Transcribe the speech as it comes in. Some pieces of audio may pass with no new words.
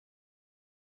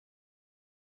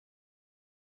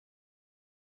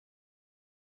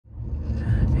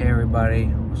Hey everybody,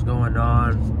 what's going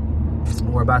on?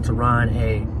 We're about to run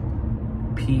a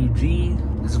PG.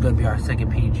 This is going to be our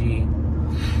second PG.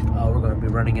 We're going to be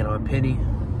running it on Penny.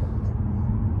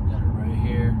 Got it right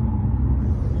here.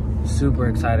 Super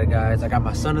excited, guys. I got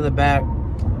my son in the back.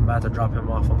 I'm about to drop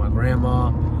him off on my grandma.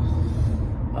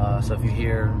 So if you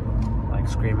hear like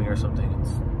screaming or something,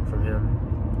 it's from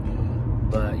him.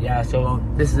 But yeah, so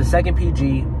this is the second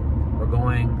PG. We're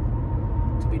going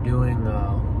to be doing,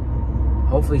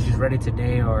 hopefully she's ready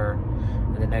today or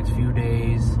in the next few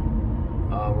days.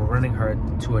 We're running her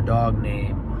to a dog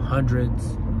named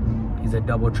Hundreds. He's a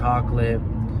double chocolate.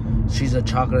 She's a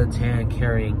chocolate and tan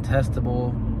carrying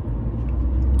testable.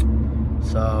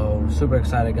 So super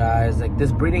excited, guys. Like,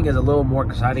 this breeding is a little more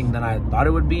exciting than I thought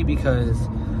it would be, because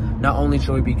not only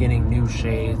should we be getting new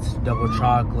shades, double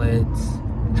chocolates,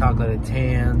 chocolate and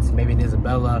tans, maybe an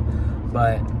Isabella,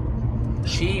 but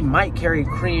she might carry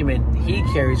cream and he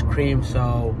carries cream,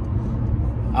 so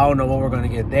I don't know what we're gonna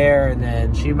get there. And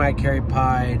then she might carry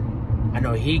pied. I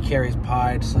know he carries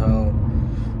pied, so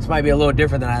this might be a little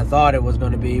different than I thought it was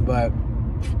gonna be, but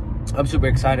I'm super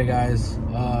excited, guys.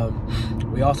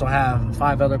 We also have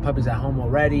 5 other puppies at home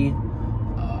already.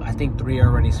 I think 3 are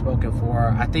already spoken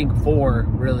for. I think 4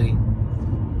 really.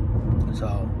 So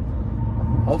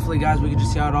hopefully, guys, we can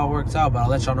just see how it all works out, but I'll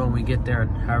let y'all know when we get there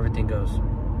and how everything goes.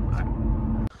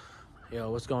 Yo,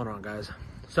 what's going on, guys?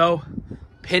 So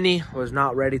Penny was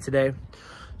not ready today,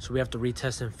 so we have to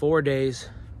retest in 4 days.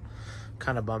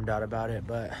 Kind of bummed out about it,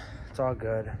 but it's all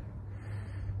good.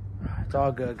 It's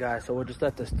all good, guys. So we'll just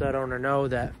let the stud owner know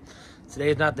that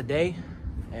today is not the day,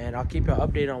 and I'll keep you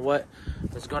updated on what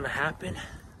is going to happen.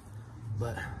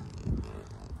 But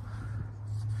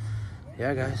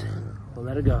yeah, guys, we'll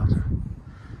let it go. All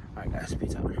right, guys,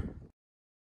 peace out.